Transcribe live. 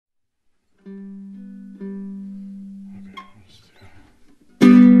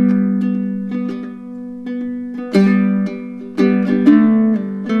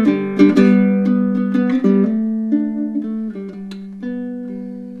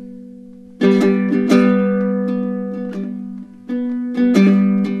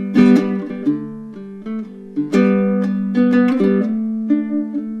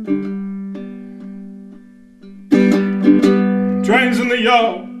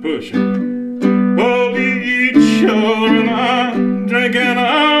pushing all each other, and I'm drinking.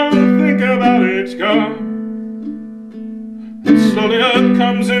 I think about each car. And slowly it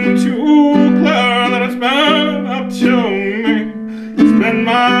comes into clear that it's been up to me. It's been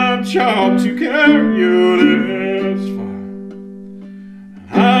my job to carry you this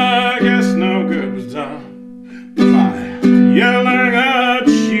far. I guess no good was done by yelling at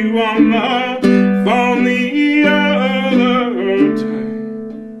you on the phone the other day.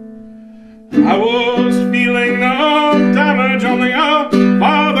 I was feeling no damage only a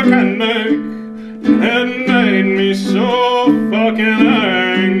father can make. It made me so fucking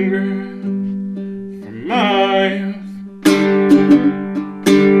angry for my youth.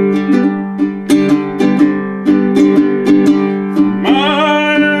 For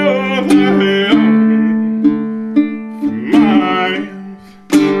my youth, for my youth.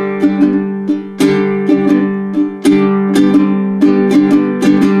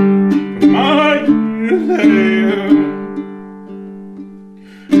 For my youth.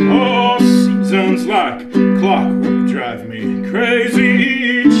 Oh, seasons like clockwork drive me crazy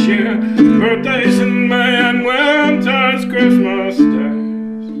each year. Birthdays in May and winter's Christmas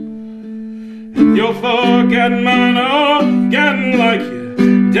days. And you'll forget mine again like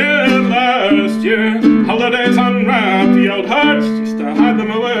you did last year. Holidays unwrap the old hearts just to hide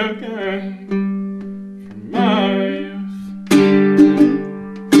them away again. From my youth.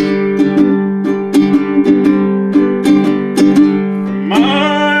 From my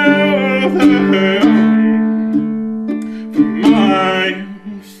youth. From my youth.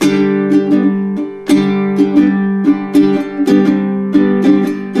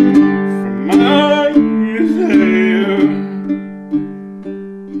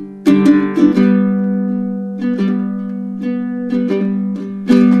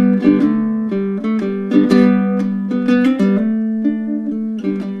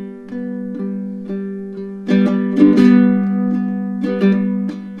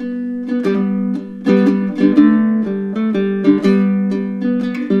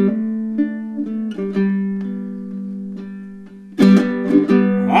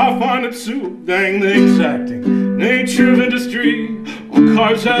 I find it soothing, the exacting nature of industry. All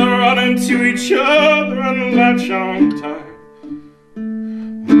cars that run into each other and latch on tight.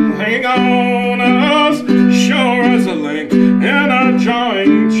 Hanging on us, sure as a link in a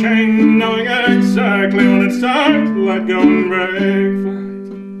drawing chain, knowing exactly when it's time to let go and break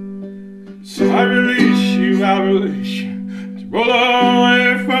flight. So I release you to roll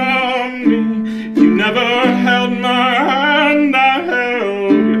away from me. You never held my hand, I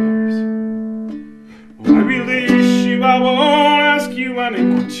held yours. Oh, I release you, I won't ask you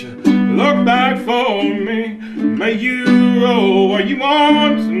anymore to look back for me. May you roll where you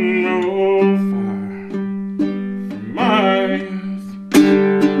want to